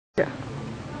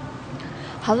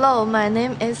Hello, my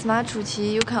name is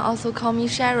Chuqi. You can also call me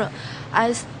Sharon.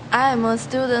 I am a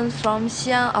student from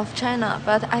Xi'an of China,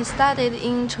 but I studied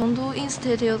in Chengdu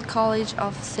Institute College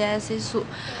of CSE.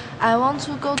 I want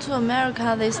to go to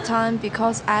America this time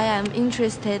because I am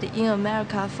interested in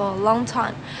America for a long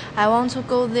time. I want to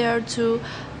go there to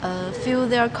feel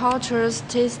their cultures,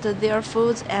 taste their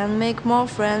foods, and make more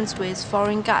friends with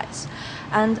foreign guys.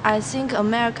 And I think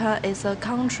America is a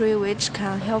country which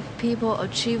can help people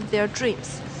achieve their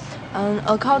dreams.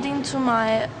 According to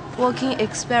my working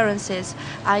experiences,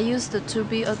 I used to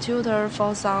be a tutor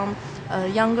for some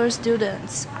younger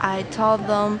students. I taught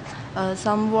them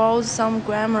some words, some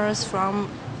grammars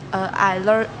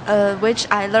which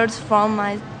I learned from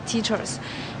my teachers.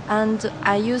 And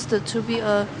I used to be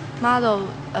a model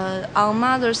on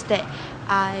Mother's Day.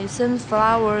 I send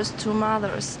flowers to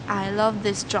mothers. I love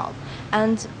this job.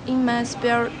 And in my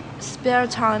spare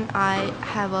time, I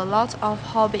have a lot of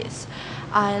hobbies.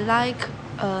 I like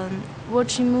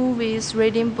watching movies,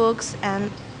 reading books,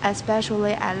 and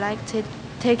especially I like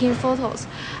taking photos.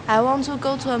 I want to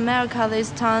go to America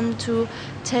this time to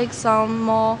take some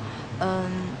more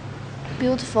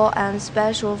beautiful and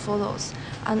special photos.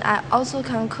 And I also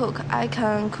can cook. I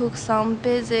can cook some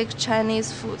basic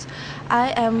Chinese food.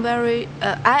 I am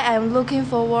looking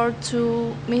forward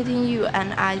to meeting you,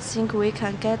 and I think we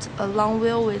can get along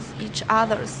well with each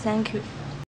other. Thank you.